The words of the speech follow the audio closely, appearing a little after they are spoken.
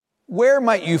Where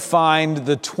might you find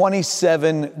the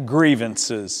 27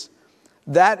 grievances?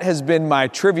 That has been my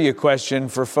trivia question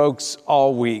for folks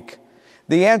all week.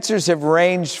 The answers have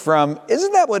ranged from,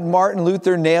 isn't that what Martin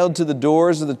Luther nailed to the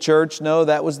doors of the church? No,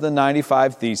 that was the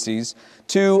 95 Theses.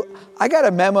 To, I got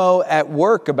a memo at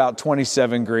work about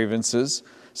 27 grievances.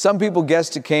 Some people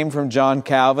guessed it came from John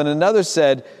Calvin. Another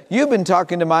said, you've been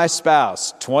talking to my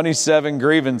spouse. 27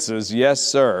 grievances. Yes,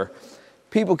 sir.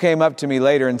 People came up to me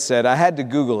later and said, I had to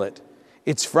Google it.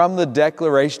 It's from the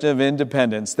Declaration of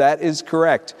Independence. That is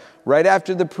correct. Right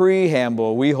after the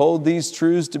preamble, we hold these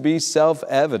truths to be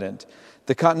self-evident.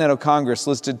 The Continental Congress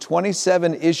listed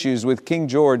 27 issues with King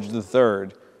George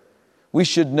III. We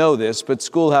should know this, but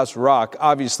Schoolhouse Rock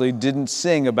obviously didn't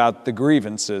sing about the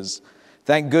grievances.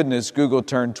 Thank goodness Google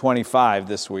turned 25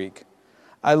 this week.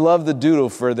 I love the doodle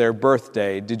for their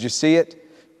birthday. Did you see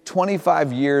it?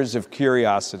 25 years of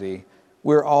curiosity.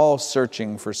 We're all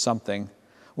searching for something.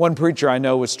 One preacher I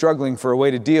know was struggling for a way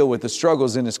to deal with the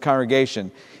struggles in his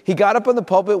congregation. He got up on the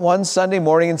pulpit one Sunday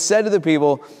morning and said to the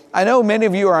people, I know many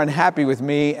of you are unhappy with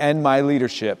me and my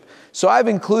leadership, so I've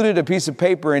included a piece of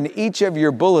paper in each of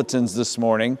your bulletins this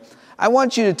morning. I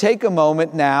want you to take a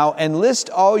moment now and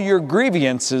list all your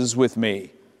grievances with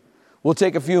me. We'll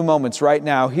take a few moments right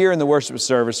now here in the worship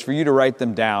service for you to write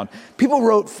them down. People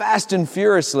wrote fast and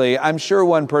furiously. I'm sure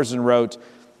one person wrote,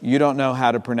 you don't know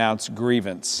how to pronounce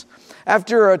grievance.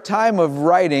 After a time of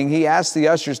writing, he asked the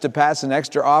ushers to pass an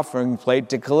extra offering plate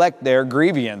to collect their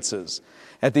grievances.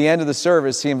 At the end of the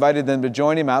service, he invited them to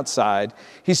join him outside.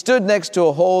 He stood next to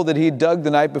a hole that he dug the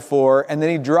night before, and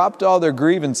then he dropped all their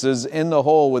grievances in the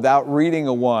hole without reading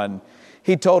a one.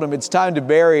 He told them it's time to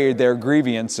bury their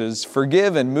grievances,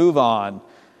 forgive and move on.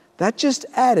 That just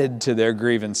added to their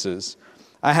grievances.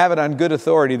 I have it on good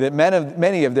authority that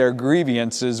many of their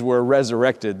grievances were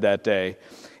resurrected that day.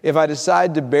 If I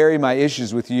decide to bury my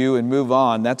issues with you and move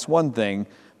on, that's one thing,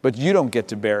 but you don't get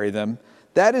to bury them.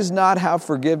 That is not how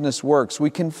forgiveness works. We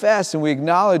confess and we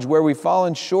acknowledge where we've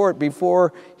fallen short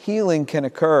before healing can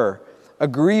occur. A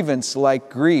grievance like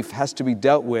grief has to be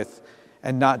dealt with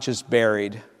and not just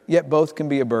buried, yet both can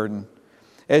be a burden.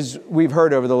 As we've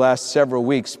heard over the last several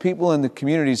weeks, people in the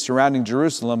communities surrounding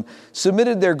Jerusalem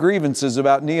submitted their grievances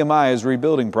about Nehemiah's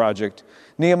rebuilding project.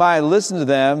 Nehemiah listened to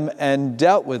them and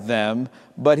dealt with them,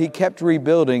 but he kept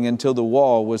rebuilding until the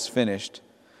wall was finished.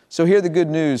 So hear the good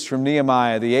news from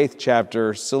Nehemiah, the 8th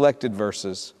chapter, selected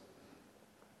verses.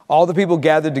 All the people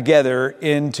gathered together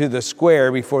into the square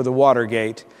before the water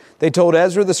gate. They told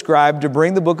Ezra the scribe to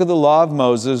bring the book of the law of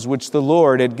Moses, which the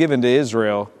Lord had given to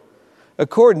Israel.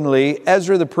 Accordingly,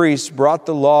 Ezra the priest brought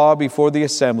the law before the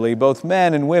assembly, both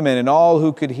men and women and all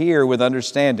who could hear with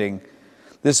understanding.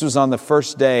 This was on the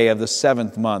first day of the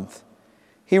 7th month.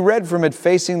 He read from it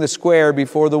facing the square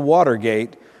before the water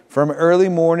gate, from early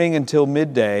morning until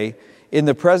midday, in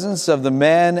the presence of the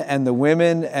men and the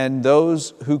women and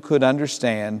those who could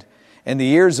understand, and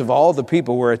the ears of all the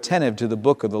people were attentive to the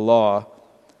book of the law.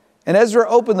 And Ezra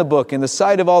opened the book in the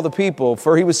sight of all the people,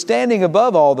 for he was standing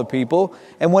above all the people,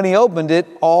 and when he opened it,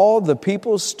 all the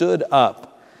people stood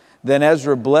up. Then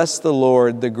Ezra blessed the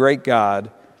Lord, the great God,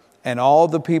 and all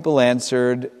the people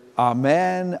answered,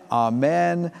 Amen,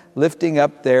 Amen, lifting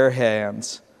up their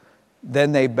hands.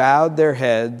 Then they bowed their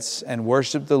heads and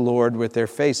worshiped the Lord with their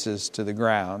faces to the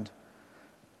ground.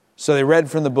 So they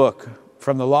read from the book,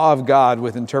 from the law of God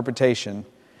with interpretation.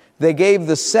 They gave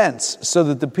the sense so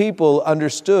that the people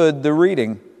understood the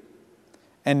reading.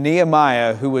 And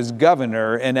Nehemiah, who was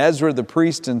governor, and Ezra the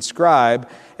priest and scribe,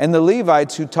 and the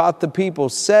Levites who taught the people,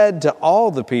 said to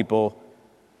all the people,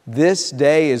 This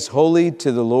day is holy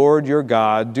to the Lord your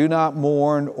God. Do not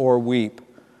mourn or weep.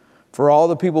 For all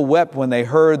the people wept when they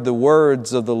heard the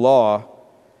words of the law.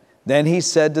 Then he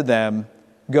said to them,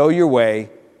 Go your way,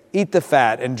 eat the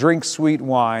fat and drink sweet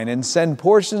wine, and send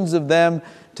portions of them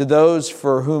to those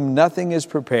for whom nothing is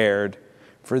prepared.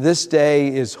 For this day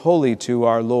is holy to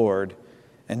our Lord.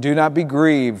 And do not be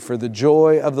grieved, for the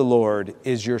joy of the Lord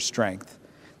is your strength.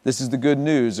 This is the good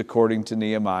news according to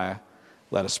Nehemiah.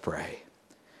 Let us pray.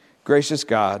 Gracious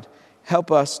God,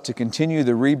 help us to continue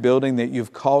the rebuilding that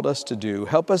you've called us to do.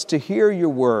 Help us to hear your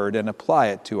word and apply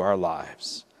it to our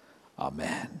lives.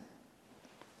 Amen.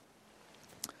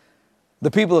 The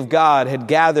people of God had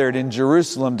gathered in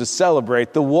Jerusalem to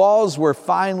celebrate. The walls were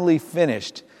finally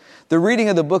finished. The reading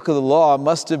of the book of the law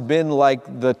must have been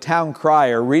like the town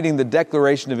crier reading the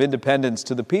Declaration of Independence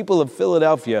to the people of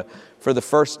Philadelphia for the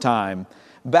first time.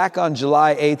 Back on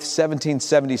July 8th,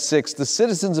 1776, the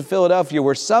citizens of Philadelphia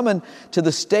were summoned to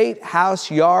the State House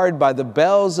yard by the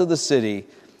bells of the city.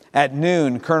 At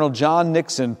noon, Colonel John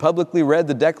Nixon publicly read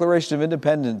the Declaration of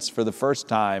Independence for the first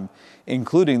time,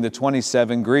 including the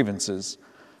 27 grievances.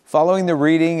 Following the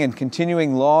reading and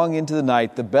continuing long into the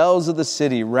night, the bells of the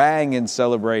city rang in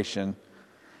celebration.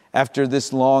 After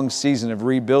this long season of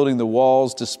rebuilding the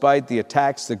walls, despite the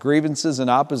attacks, the grievances, and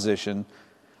opposition,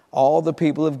 all the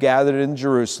people have gathered in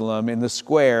Jerusalem in the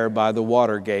square by the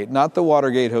Watergate, not the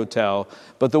Watergate Hotel,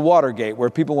 but the Watergate, where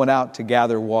people went out to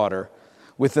gather water,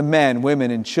 with the men,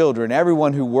 women, and children,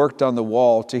 everyone who worked on the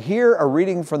wall, to hear a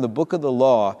reading from the book of the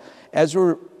law.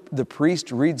 Ezra, the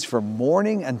priest, reads from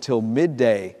morning until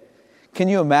midday. Can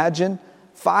you imagine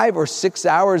 5 or 6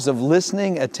 hours of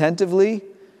listening attentively?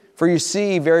 For you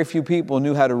see, very few people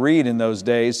knew how to read in those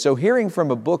days, so hearing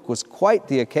from a book was quite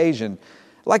the occasion.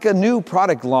 Like a new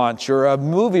product launch or a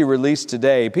movie release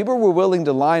today, people were willing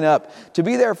to line up to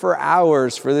be there for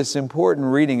hours for this important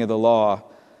reading of the law.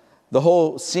 The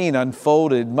whole scene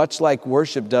unfolded much like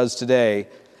worship does today.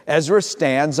 Ezra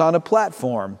stands on a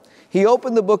platform. He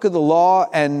opened the book of the law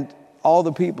and all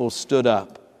the people stood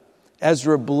up.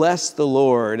 Ezra blessed the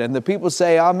Lord, and the people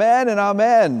say, Amen and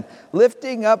Amen,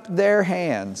 lifting up their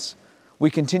hands.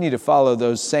 We continue to follow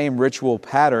those same ritual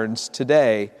patterns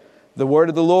today. The word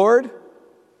of the Lord,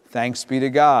 thanks be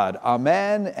to God.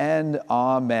 Amen and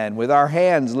Amen, with our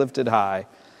hands lifted high.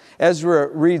 Ezra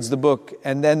reads the book,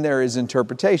 and then there is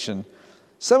interpretation.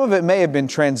 Some of it may have been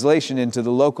translation into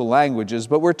the local languages,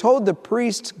 but we're told the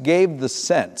priests gave the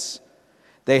sense.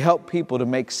 They help people to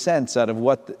make sense out of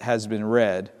what has been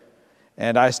read.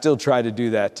 And I still try to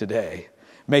do that today,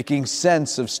 making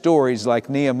sense of stories like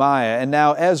Nehemiah and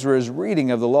now Ezra's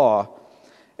reading of the law.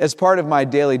 As part of my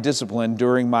daily discipline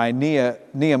during my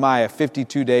Nehemiah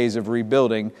 52 days of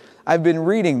rebuilding, I've been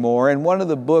reading more, and one of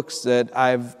the books that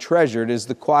I've treasured is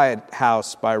The Quiet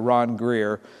House by Ron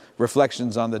Greer,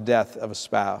 Reflections on the Death of a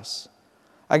Spouse.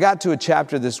 I got to a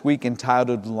chapter this week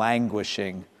entitled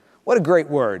Languishing. What a great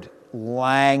word,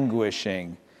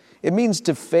 languishing. It means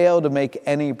to fail to make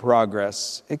any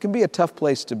progress. It can be a tough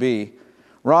place to be.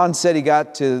 Ron said he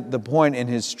got to the point in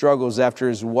his struggles after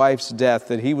his wife's death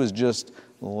that he was just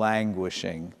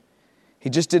languishing.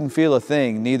 He just didn't feel a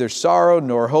thing, neither sorrow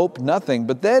nor hope, nothing.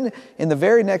 But then in the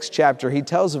very next chapter, he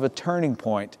tells of a turning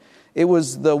point. It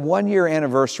was the 1-year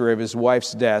anniversary of his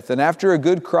wife's death. And after a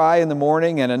good cry in the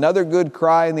morning and another good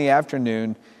cry in the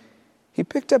afternoon, he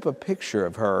picked up a picture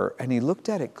of her and he looked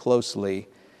at it closely.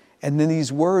 And then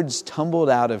these words tumbled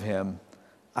out of him,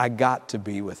 I got to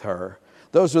be with her.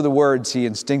 Those were the words he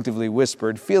instinctively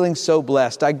whispered, feeling so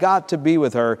blessed. I got to be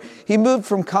with her. He moved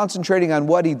from concentrating on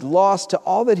what he'd lost to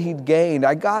all that he'd gained.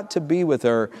 I got to be with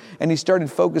her. And he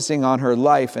started focusing on her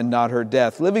life and not her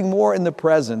death, living more in the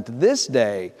present, this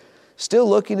day, still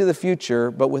looking to the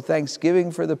future, but with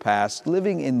thanksgiving for the past,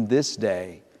 living in this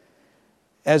day.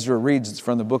 Ezra reads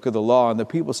from the book of the law, and the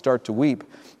people start to weep.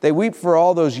 They weep for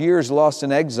all those years lost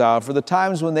in exile, for the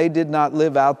times when they did not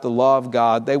live out the law of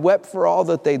God. They wept for all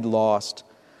that they'd lost.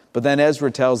 But then Ezra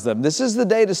tells them, this is the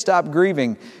day to stop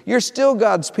grieving. You're still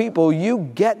God's people.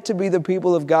 You get to be the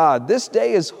people of God. This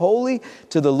day is holy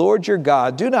to the Lord your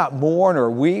God. Do not mourn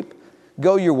or weep.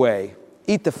 Go your way.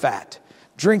 Eat the fat.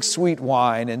 Drink sweet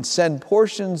wine, and send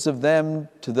portions of them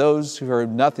to those who have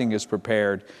nothing is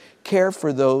prepared. Care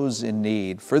for those in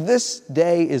need. For this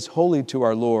day is holy to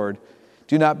our Lord.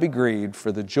 Do not be grieved,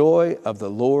 for the joy of the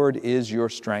Lord is your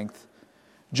strength.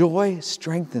 Joy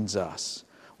strengthens us.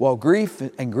 While grief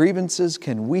and grievances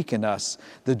can weaken us,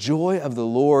 the joy of the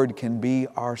Lord can be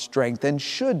our strength and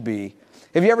should be.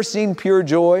 Have you ever seen pure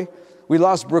joy? We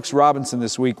lost Brooks Robinson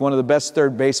this week, one of the best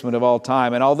third basemen of all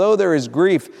time. And although there is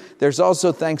grief, there's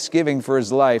also thanksgiving for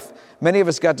his life. Many of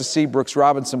us got to see Brooks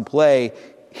Robinson play.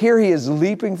 Here he is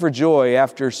leaping for joy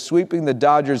after sweeping the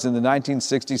Dodgers in the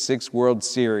 1966 World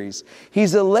Series.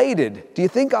 He's elated. Do you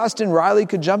think Austin Riley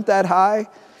could jump that high?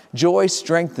 Joy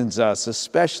strengthens us,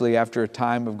 especially after a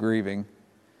time of grieving.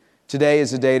 Today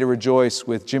is a day to rejoice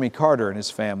with Jimmy Carter and his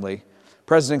family.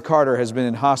 President Carter has been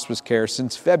in hospice care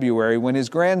since February, when his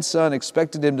grandson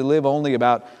expected him to live only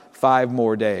about 5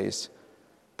 more days.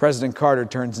 President Carter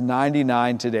turns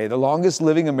 99 today, the longest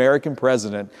living American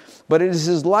president. But it is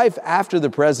his life after the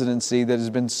presidency that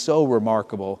has been so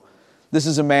remarkable. This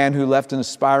is a man who left an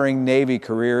aspiring Navy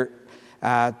career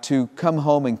to come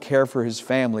home and care for his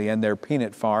family and their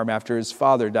peanut farm after his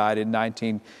father died in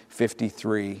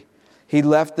 1953. He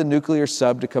left the nuclear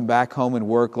sub to come back home and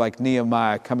work like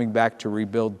Nehemiah, coming back to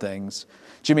rebuild things.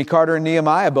 Jimmy Carter and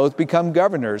Nehemiah both become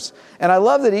governors. And I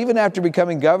love that even after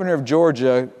becoming governor of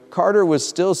Georgia, Carter was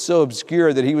still so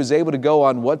obscure that he was able to go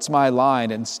on What's My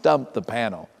Line and stump the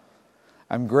panel.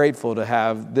 I'm grateful to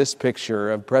have this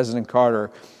picture of President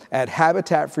Carter at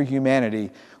Habitat for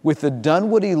Humanity, with the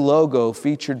Dunwoody logo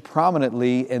featured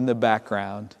prominently in the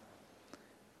background.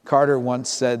 Carter once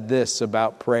said this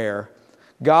about prayer: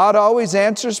 God always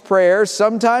answers prayer.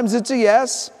 Sometimes it's a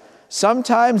yes,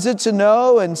 sometimes it's a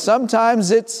no, and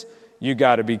sometimes it's, you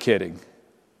gotta be kidding.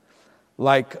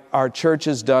 Like our church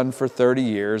has done for 30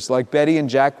 years, like Betty and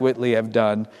Jack Whitley have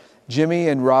done, Jimmy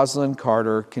and Rosalind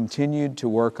Carter continued to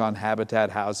work on Habitat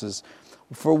houses.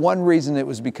 For one reason, it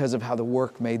was because of how the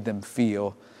work made them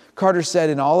feel. Carter said,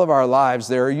 in all of our lives,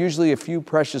 there are usually a few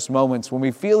precious moments when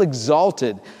we feel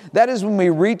exalted. That is when we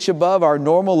reach above our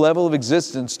normal level of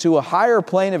existence to a higher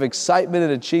plane of excitement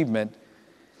and achievement.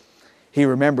 He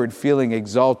remembered feeling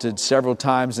exalted several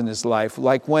times in his life,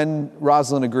 like when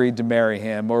Rosalind agreed to marry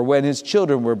him, or when his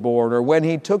children were born, or when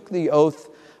he took the oath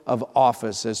of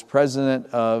office as President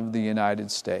of the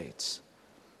United States.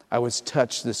 I was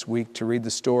touched this week to read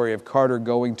the story of Carter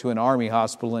going to an army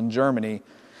hospital in Germany.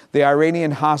 The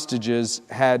Iranian hostages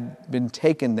had been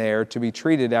taken there to be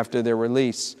treated after their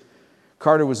release.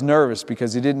 Carter was nervous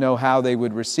because he didn't know how they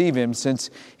would receive him,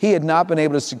 since he had not been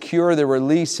able to secure their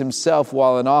release himself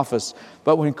while in office.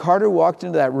 But when Carter walked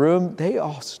into that room, they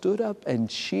all stood up and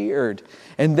cheered.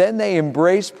 And then they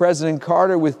embraced President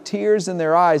Carter with tears in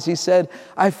their eyes. He said,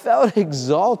 I felt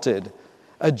exalted,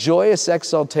 a joyous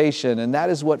exaltation, and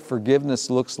that is what forgiveness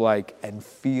looks like and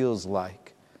feels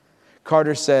like.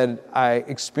 Carter said, I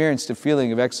experienced a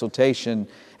feeling of exaltation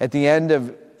at the end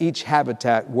of each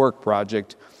Habitat work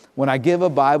project when I give a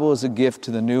Bible as a gift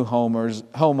to the new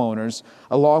homeowners,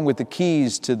 along with the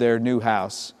keys to their new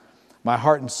house. My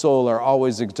heart and soul are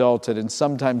always exalted, and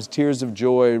sometimes tears of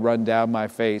joy run down my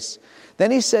face.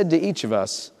 Then he said to each of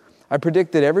us, I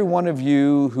predict that every one of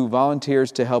you who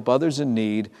volunteers to help others in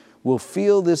need will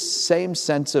feel this same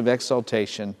sense of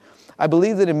exaltation. I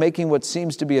believe that in making what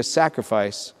seems to be a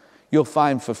sacrifice, you'll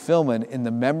find fulfillment in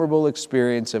the memorable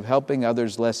experience of helping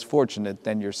others less fortunate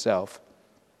than yourself.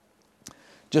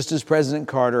 Just as President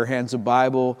Carter hands a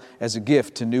Bible as a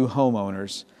gift to new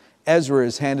homeowners, Ezra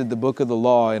is handed the book of the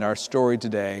law in our story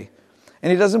today.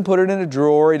 And he doesn't put it in a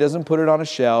drawer, he doesn't put it on a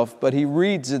shelf, but he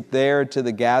reads it there to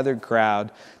the gathered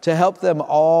crowd to help them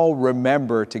all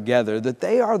remember together that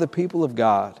they are the people of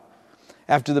God.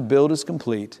 After the build is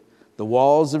complete, the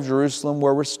walls of Jerusalem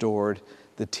were restored.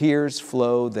 The tears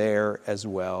flow there as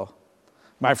well.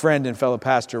 My friend and fellow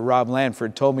pastor Rob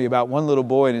Lanford told me about one little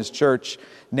boy in his church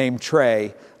named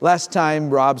Trey. Last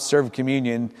time Rob served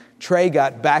communion, Trey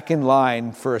got back in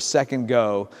line for a second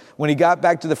go. When he got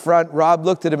back to the front, Rob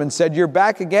looked at him and said, "You're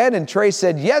back again?" And Trey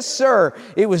said, "Yes, sir.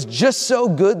 It was just so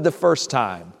good the first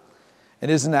time."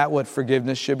 And isn't that what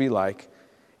forgiveness should be like?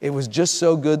 It was just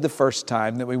so good the first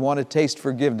time that we want to taste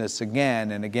forgiveness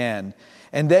again and again.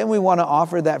 And then we want to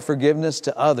offer that forgiveness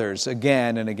to others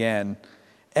again and again.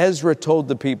 Ezra told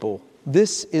the people,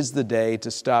 this is the day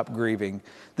to stop grieving.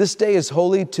 This day is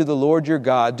holy to the Lord your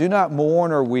God. Do not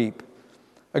mourn or weep.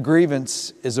 A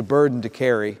grievance is a burden to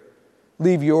carry.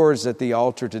 Leave yours at the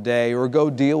altar today, or go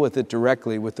deal with it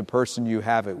directly with the person you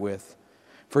have it with.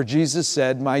 For Jesus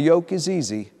said, my yoke is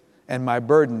easy and my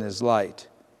burden is light.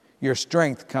 Your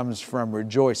strength comes from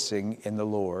rejoicing in the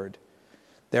Lord.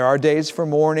 There are days for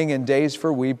mourning and days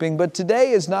for weeping, but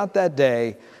today is not that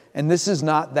day, and this is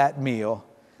not that meal.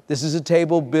 This is a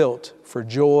table built for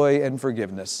joy and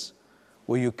forgiveness.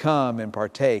 Will you come and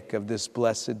partake of this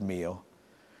blessed meal?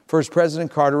 For as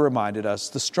President Carter reminded us,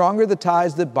 the stronger the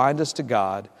ties that bind us to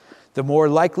God, the more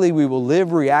likely we will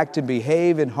live, react, and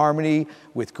behave in harmony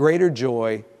with greater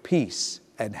joy, peace,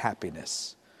 and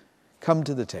happiness. Come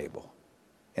to the table.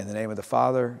 In the name of the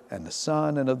Father, and the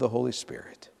Son, and of the Holy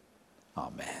Spirit.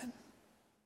 Amen.